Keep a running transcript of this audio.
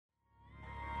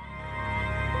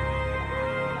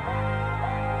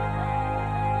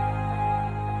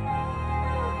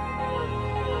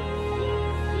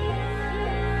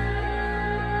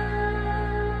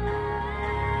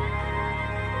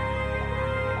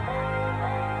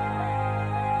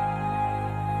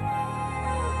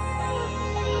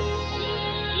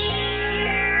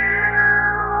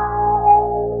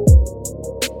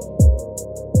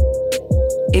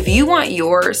If you want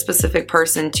your specific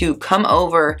person to come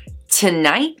over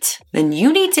tonight, then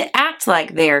you need to act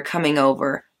like they are coming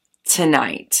over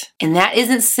tonight. And that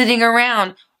isn't sitting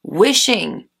around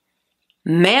wishing,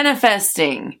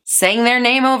 manifesting, saying their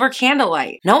name over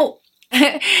candlelight. No,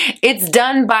 it's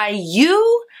done by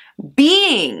you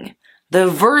being the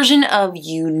version of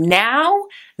you now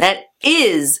that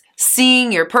is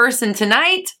seeing your person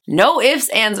tonight. No ifs,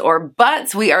 ands, or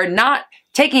buts. We are not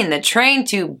taking the train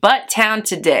to Butt Town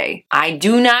today. I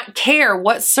do not care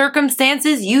what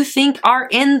circumstances you think are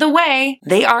in the way.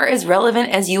 They are as relevant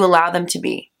as you allow them to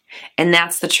be. And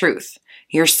that's the truth.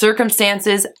 Your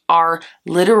circumstances are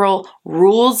literal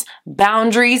rules,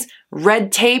 boundaries,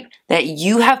 red tape that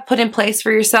you have put in place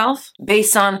for yourself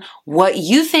based on what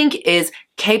you think is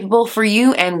capable for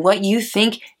you and what you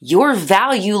think your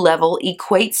value level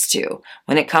equates to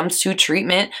when it comes to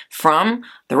treatment from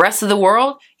the rest of the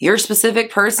world, your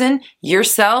specific person,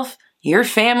 yourself, your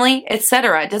family,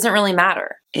 etc. It doesn't really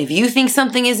matter. If you think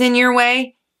something is in your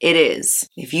way, it is.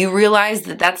 If you realize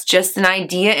that that's just an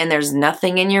idea and there's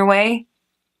nothing in your way,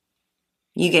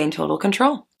 you gain total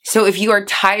control. So if you are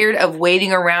tired of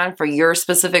waiting around for your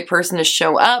specific person to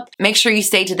show up, make sure you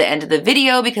stay to the end of the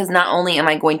video, because not only am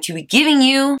I going to be giving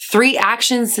you 3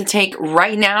 actions to take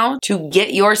right now to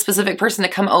get your specific person to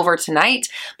come over tonight,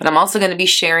 but I'm also going to be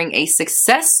sharing a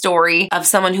success story of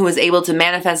someone who was able to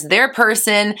manifest their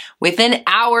person within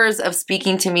hours of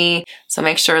speaking to me. So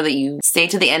make sure that you stay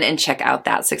to the end and check out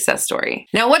that success story.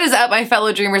 Now, what is up, my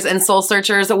fellow dreamers and soul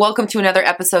searchers? Welcome to another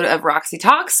episode of Roxy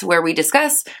Talks, where we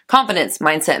discuss confidence,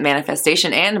 mindset,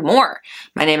 manifestation, and more.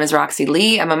 My name is Roxy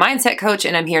Lee. I'm a mindset coach,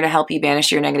 and I'm here to help you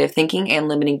banish your negative thinking and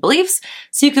limiting beliefs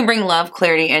so you can bring love,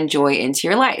 clarity, and joy into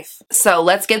your life. So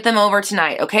let's get them over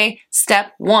tonight, okay?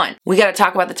 Step 1, we got to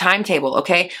talk about the timetable,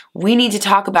 okay? We need to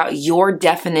talk about your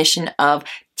definition of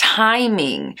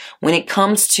timing when it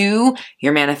comes to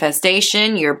your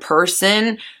manifestation, your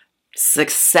person,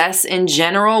 success in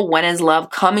general. When is love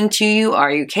coming to you? Are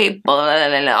you capable?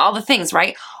 All the things,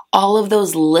 right? All of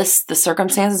those lists, the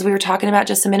circumstances we were talking about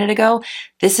just a minute ago,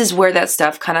 this is where that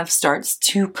stuff kind of starts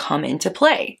to come into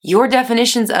play. Your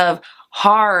definitions of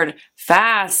hard,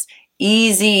 fast,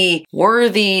 easy,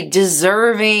 worthy,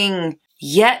 deserving,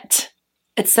 yet,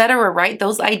 etc., right?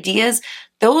 Those ideas,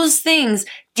 those things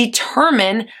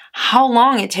determine how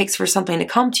long it takes for something to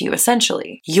come to you,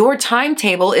 essentially. Your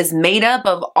timetable is made up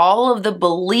of all of the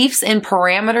beliefs and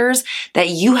parameters that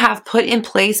you have put in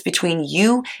place between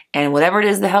you and whatever it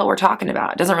is the hell we're talking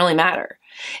about. It doesn't really matter.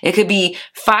 It could be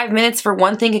 5 minutes for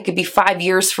one thing. It could be 5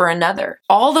 years for another.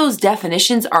 All those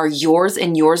definitions are yours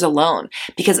and yours alone,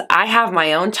 because I have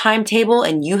my own timetable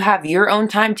and you have your own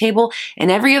timetable, and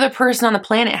every other person on the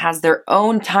planet has their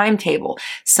own timetable.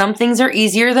 Some things are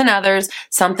easier than others.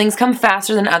 Some things come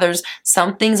faster than others.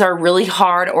 Some things are really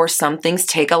hard, or some things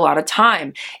take a lot of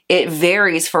time. It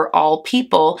varies for all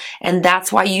people, and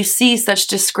that's why you see such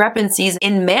discrepancies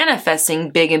in manifesting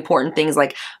big important things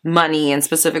like money and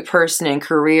specific person and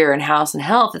career and house and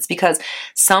health. It's because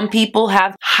some people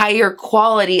have higher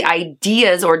quality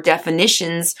ideas or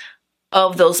definitions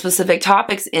of those specific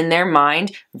topics in their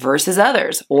mind versus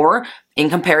others, or in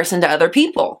comparison to other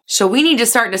people. So we need to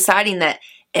start deciding that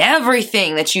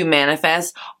everything that you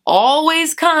manifest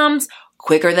always comes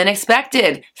quicker than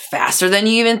expected, faster than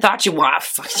you even thought you would.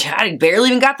 I barely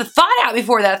even got the thought out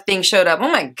before that thing showed up. Oh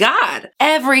my God.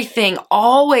 Everything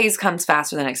always comes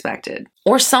faster than expected.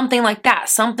 Or something like that.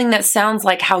 Something that sounds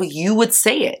like how you would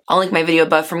say it. I'll link my video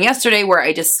above from yesterday where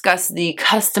I discussed the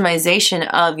customization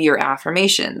of your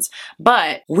affirmations.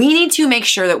 But we need to make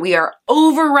sure that we are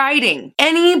overriding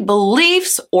any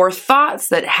beliefs or thoughts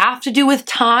that have to do with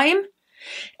time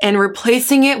and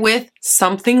replacing it with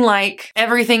something like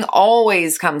everything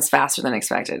always comes faster than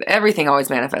expected. Everything always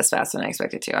manifests faster than I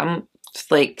expected to. I'm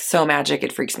like so magic,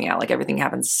 it freaks me out. Like everything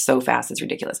happens so fast, it's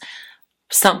ridiculous.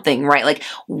 Something, right? Like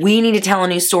we need to tell a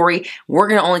new story. We're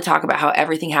going to only talk about how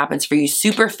everything happens for you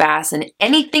super fast, and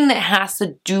anything that has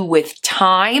to do with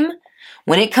time,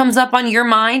 when it comes up on your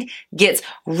mind, gets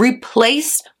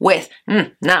replaced with,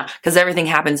 nah, because everything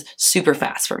happens super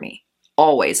fast for me.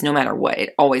 Always, no matter what,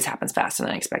 it always happens faster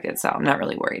than I expected, so I'm not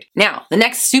really worried. Now, the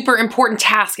next super important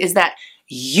task is that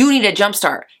you need a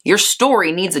jumpstart. Your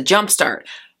story needs a jumpstart.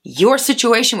 Your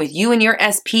situation with you and your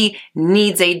SP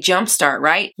needs a jumpstart,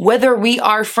 right? Whether we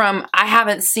are from, I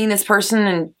haven't seen this person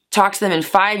and talked to them in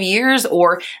 5 years,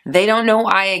 or they don't know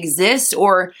I exist,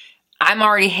 or I'm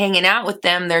already hanging out with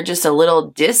them, they're just a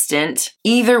little distant.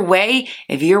 Either way,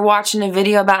 if you're watching a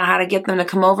video about how to get them to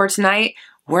come over tonight,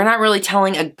 we're not really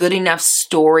telling a good enough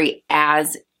story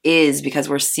as is, because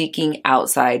we're seeking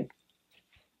outside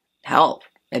help.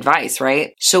 advice,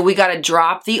 right? So we got to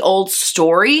drop the old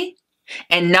story,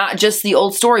 and not just the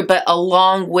old story, but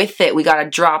along with it, we got to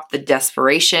drop the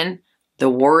desperation, the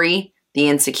worry, the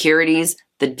insecurities,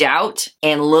 the doubt,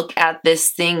 and look at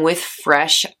this thing with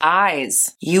fresh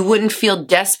eyes. You wouldn't feel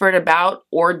desperate about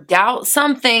or doubt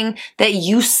something that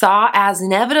you saw as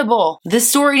inevitable. This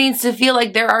story needs to feel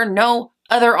like there are no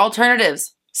other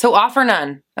alternatives. So offer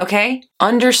none, okay?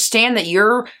 Understand that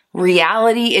your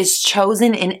reality is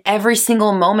chosen in every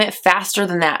single moment faster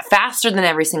than that, faster than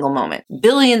every single moment,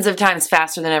 billions of times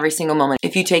faster than every single moment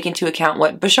if you take into account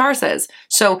what Bashar says.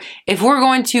 So if we're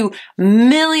going to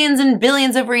millions and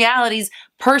billions of realities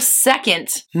per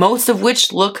second, most of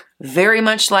which look very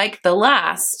much like the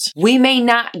last, we may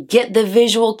not get the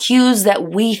visual cues that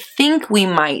we think we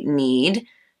might need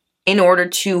in order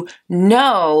to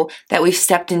know that we've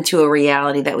stepped into a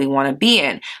reality that we want to be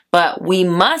in. But we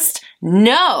must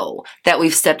know that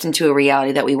we've stepped into a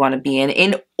reality that we want to be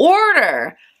in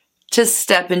order to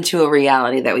step into a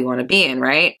reality that we want to be in,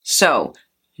 right? So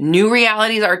new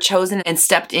realities are chosen and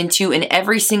stepped into in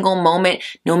every single moment,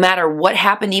 no matter what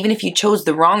happened. Even if you chose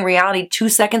the wrong reality 2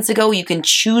 seconds ago, you can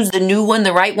choose the new one,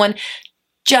 the right one,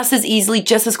 just as easily,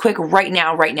 just as quick right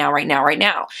now.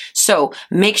 So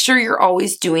make sure you're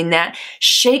always doing that.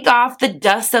 Shake off the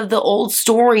dust of the old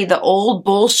story, the old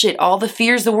bullshit, all the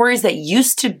fears, the worries that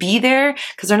used to be there,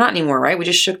 because they're not anymore, right? We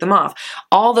just shook them off.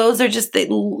 All those are just,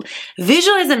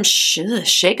 visualize them,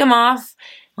 shake them off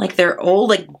like they're old,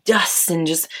 like dust and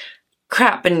just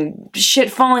crap and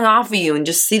shit falling off of you, and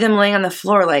just see them laying on the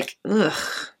floor like, ugh.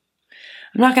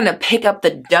 I'm not going to pick up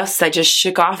the dust I just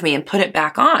shook off me and put it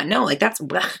back on. No, like that's,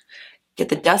 blech. Get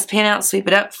the dustpan out, sweep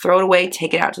it up, throw it away,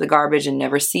 take it out to the garbage and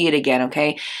never see it again,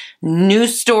 okay? New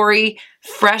story,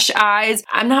 fresh eyes.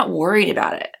 I'm not worried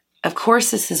about it. Of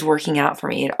course this is working out for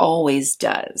me. It always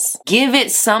does. Give it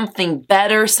something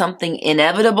better, something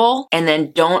inevitable, and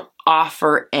then don't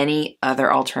offer any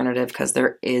other alternative because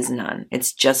there is none.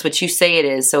 It's just what you say it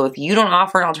is. So if you don't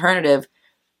offer an alternative,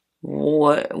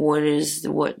 what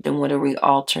are we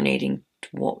alternating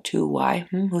to? Why?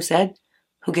 Who said?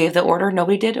 Who gave the order?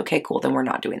 Nobody did? Okay, cool. Then we're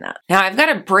not doing that. Now, I've got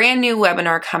a brand new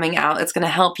webinar coming out. It's going to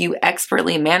help you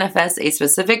expertly manifest a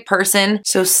specific person.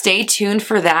 So stay tuned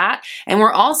for that. And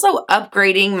we're also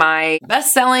upgrading my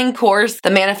best-selling course, the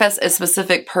Manifest a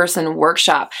Specific Person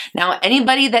workshop. Now,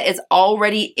 anybody that is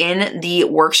already in the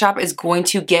workshop is going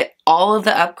to get all of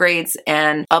the upgrades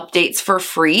and updates for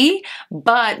free,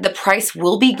 but the price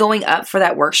will be going up for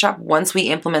that workshop once we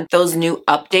implement those new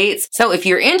updates. So if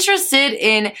you're interested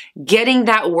in getting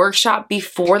that workshop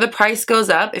before the price goes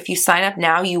up, if you sign up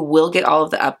now, you will get all of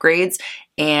the upgrades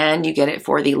and you get it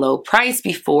for the low price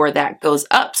before that goes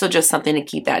up. So just something to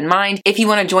keep that in mind. If you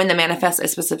want to join the Manifest a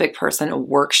Specific Person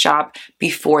workshop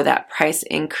before that price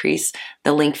increase,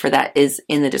 the link for that is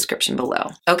in the description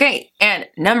below. Okay, and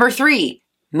number 3,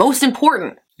 most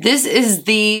important, this is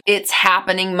the it's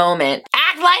happening moment.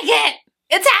 Act like it!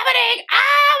 It's happening!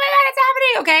 Oh my God, it's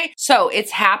happening! Okay, so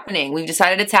it's happening. We've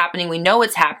decided it's happening. We know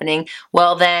it's happening.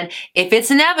 Well then, if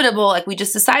it's inevitable, like we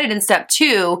just decided in step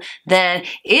 2, then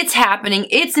it's happening.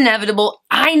 It's inevitable.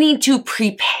 I need to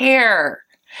prepare.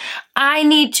 I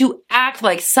need to act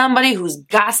like somebody who's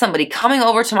got somebody coming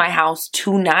over to my house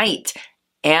tonight.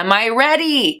 Am I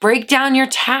ready? Break down your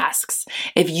tasks.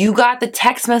 If you got the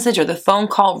text message or the phone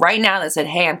call right now that said,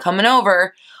 hey, I'm coming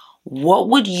over, what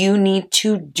would you need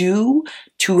to do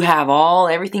to have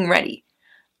everything ready?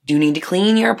 Do you need to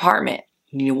clean your apartment?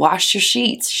 You need to wash your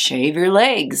sheets, shave your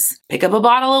legs, pick up a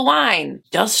bottle of wine,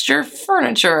 dust your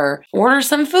furniture, order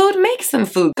some food, make some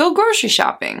food, go grocery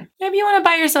shopping. Maybe you want to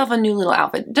buy yourself a new little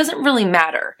outfit. It doesn't really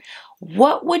matter.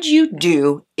 What would you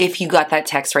do if you got that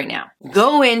text right now?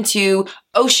 Go into,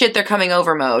 oh shit, they're coming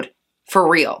over mode. For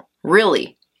real.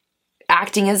 Really.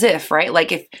 Acting as if, right?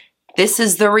 Like if this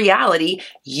is the reality,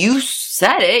 you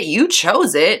said it, you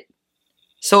chose it.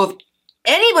 So if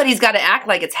anybody's got to act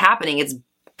like it's happening, it's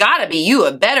gotta be you.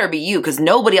 It better be you, because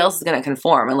nobody else is gonna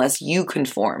conform unless you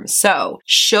conform. So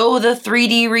show the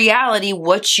 3D reality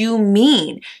what you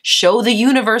mean. Show the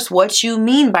universe what you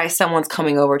mean by someone's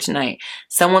coming over tonight.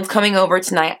 Someone's coming over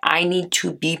tonight. I need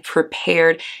to be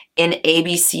prepared in A,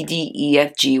 B, C, D, E,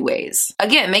 F, G ways.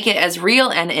 Again, make it as real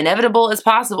and inevitable as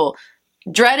possible.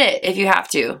 Dread it if you have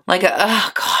to. Like,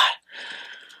 oh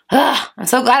God. I'm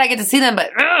so glad I get to see them, but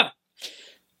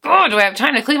oh, do I have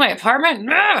time to clean my apartment?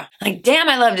 Ugh. Like, damn,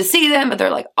 I love to see them, but they're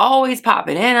like always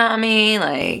popping in on me.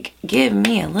 Like, give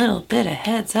me a little bit of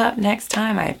heads up next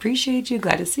time. I appreciate you.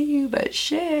 Glad to see you, but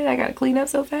shit, I gotta clean up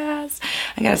so fast.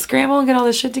 I gotta scramble and get all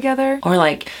this shit together. Or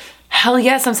like, hell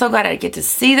yes, I'm so glad I get to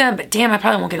see them, but damn, I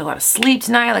probably won't get a lot of sleep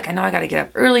tonight. Like, I know I gotta get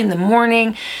up early in the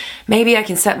morning. Maybe I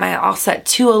can I'll set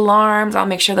 2 alarms. I'll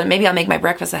make sure that maybe I'll make my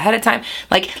breakfast ahead of time.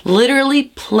 Like, literally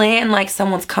plan like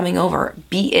someone's coming over.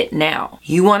 Be it now.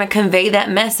 You wanna convey that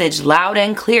message loud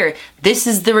and clear. This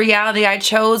is the reality I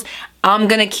chose. I'm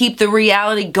gonna keep the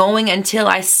reality going until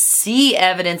I see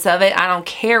evidence of it. I don't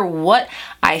care what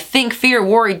I think, fear,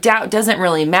 worry, doubt, doesn't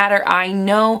really matter. I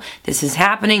know this is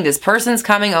happening. This person's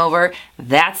coming over.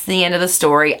 That's the end of the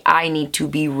story. I need to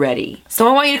be ready. So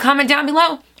I want you to comment down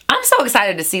below. I'm so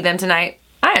excited to see them tonight.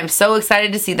 I am so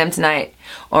excited to see them tonight.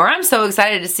 Or I'm so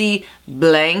excited to see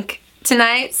blank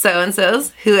tonight,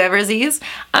 so-and-so's, whoever's these.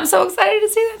 I'm so excited to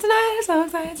see them tonight. So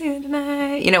excited to see them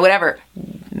tonight. You know, whatever.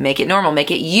 Make it normal.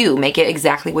 Make it you. Make it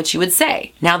exactly what you would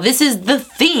say. Now, this is the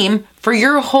theme for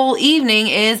your whole evening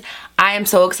is, I am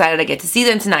so excited I get to see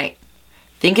them tonight.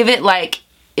 Think of it like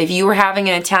if you were having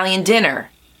an Italian dinner.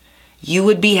 You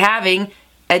would be having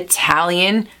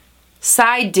Italian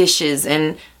side dishes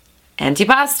and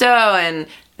antipasto and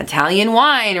Italian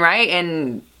wine, right?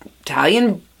 And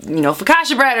Italian,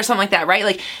 focaccia bread or something like that, right?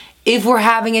 Like, if we're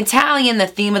having Italian, the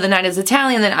theme of the night is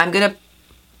Italian, then I'm gonna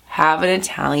have an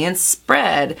Italian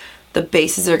spread. The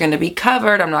bases are gonna be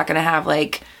covered. I'm not gonna have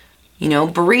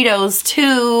burritos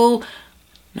too.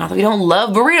 Not that we don't love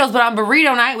burritos, but on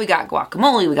burrito night, we got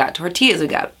guacamole, we got tortillas, we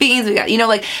got beans, we got,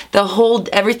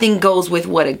 everything goes with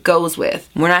what it goes with.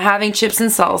 We're not having chips and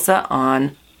salsa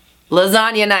on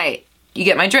lasagna night. You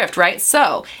get my drift, right?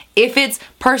 So, if it's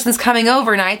person's coming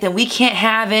over night, then we can't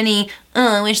have any,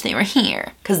 I wish they were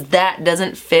here. Because that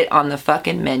doesn't fit on the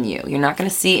fucking menu. You're not going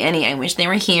to see any, I wish they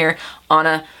were here on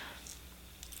a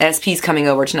SP's coming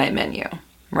over tonight menu,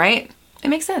 right? It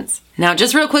makes sense. Now,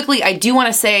 just real quickly, I do want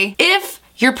to say, if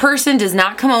your person does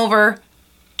not come over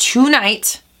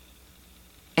tonight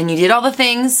and you did all the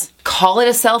things, call it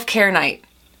a self-care night.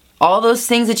 All those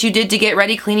things that you did to get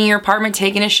ready, cleaning your apartment,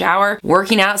 taking a shower,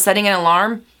 working out, setting an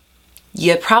alarm,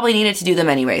 you probably needed to do them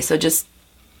anyway. So just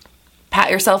pat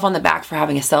yourself on the back for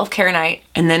having a self-care night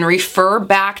and then refer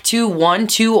back to 1,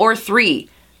 2, or 3.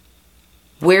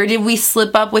 Where did we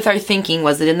slip up with our thinking?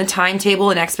 Was it in the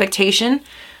timetable and expectation?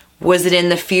 Was it in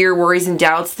the fear, worries, and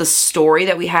doubts, the story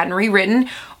that we hadn't rewritten?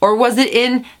 Or was it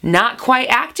in not quite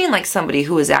acting like somebody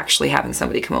who was actually having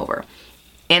somebody come over?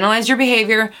 Analyze your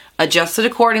behavior, adjust it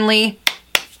accordingly.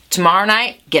 Tomorrow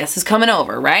night, guess who's coming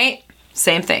over, right?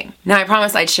 Same thing. Now, I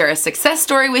promised I'd share a success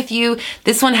story with you.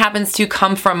 This one happens to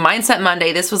come from Mindset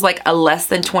Monday. This was like a less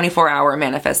than 24-hour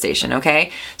manifestation,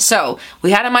 okay? So,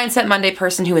 we had a Mindset Monday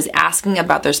person who was asking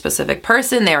about their specific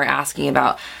person. They were asking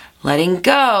about letting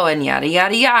go and yada,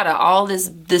 yada, yada, all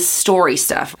this story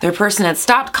stuff. Their person had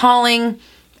stopped calling,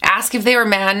 ask if they were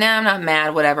mad. No, I'm not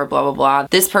mad, whatever, blah, blah, blah.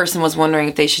 This person was wondering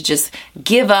if they should just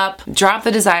give up, drop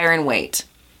the desire, and wait.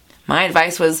 My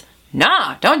advice was,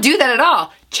 nah, don't do that at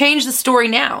all. Change the story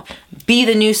now. Be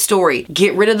the new story.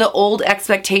 Get rid of the old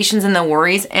expectations and the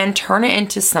worries and turn it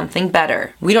into something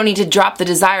better. We don't need to drop the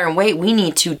desire and wait. We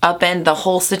need to upend the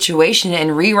whole situation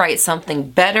and rewrite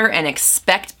something better and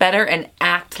expect better and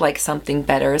act like something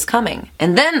better is coming.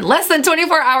 And then less than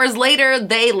 24 hours later,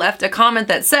 they left a comment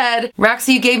that said,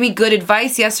 Roxy, you gave me good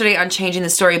advice yesterday on changing the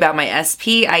story about my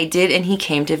SP. I did, and he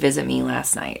came to visit me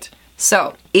last night.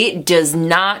 So it does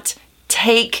not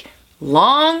take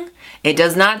long. It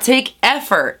does not take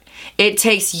effort. It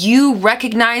takes you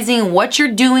recognizing what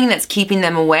you're doing that's keeping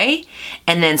them away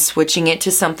and then switching it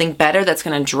to something better that's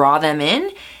going to draw them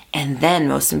in. And then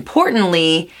most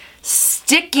importantly,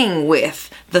 sticking with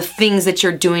the things that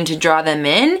you're doing to draw them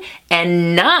in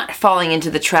and not falling into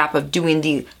the trap of doing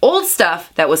the old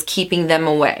stuff that was keeping them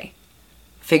away.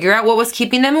 Figure out what was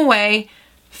keeping them away,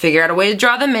 figure out a way to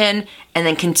draw them in, and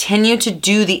then continue to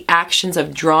do the actions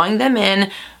of drawing them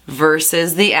in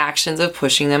versus the actions of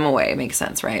pushing them away. Makes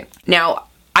sense, right? Now,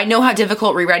 I know how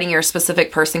difficult rewriting your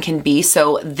specific person can be,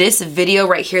 so this video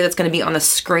right here that's going to be on the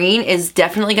screen is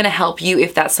definitely going to help you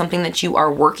if that's something that you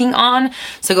are working on.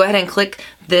 So go ahead and click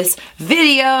this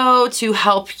video to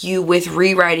help you with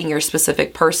rewriting your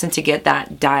specific person to get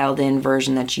that dialed in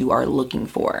version that you are looking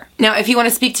for. Now, if you want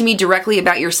to speak to me directly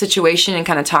about your situation and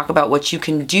kind of talk about what you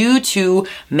can do to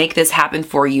make this happen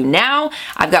for you now,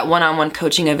 I've got one-on-one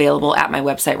coaching available at my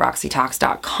website,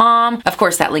 roxytalks.com. Of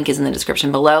course, that link is in the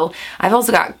description below. I've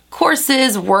also got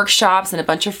courses, workshops, and a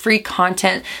bunch of free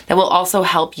content that will also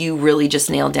help you really just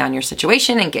nail down your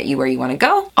situation and get you where you want to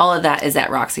go. All of that is at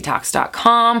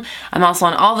roxytalks.com. I'm also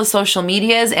on all the social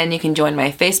medias, and you can join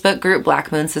my Facebook group,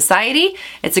 Black Moon Society.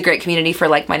 It's a great community for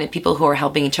like-minded people who are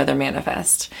helping each other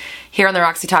manifest. Here on the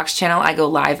Roxy Talks channel, I go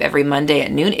live every Monday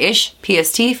at noon-ish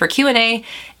PST for Q&A,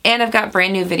 and I've got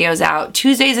brand new videos out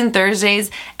Tuesdays and Thursdays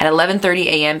at 11:30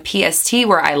 a.m. PST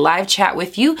where I live chat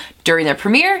with you during the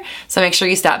premiere, so make sure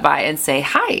you stop by and say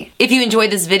hi. If you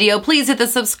enjoyed this video, please hit the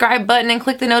subscribe button and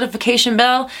click the notification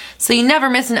bell so you never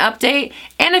miss an update.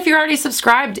 And if you're already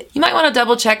subscribed, you might want to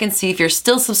double check and see if you're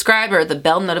still subscribed or the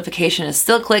bell notification is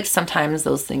still clicked. Sometimes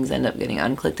those things end up getting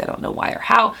unclicked. I don't know why or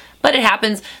how, but it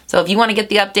happens. So if you want to get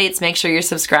the updates, make sure you're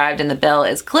subscribed and the bell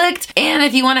is clicked. And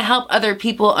if you want to help other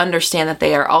people understand that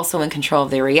they are also in control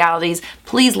of their realities,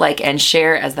 please like and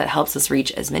share, as that helps us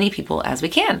reach as many people as we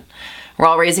can. We're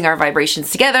all raising our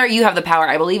vibrations together. You have the power.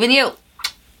 I believe in you.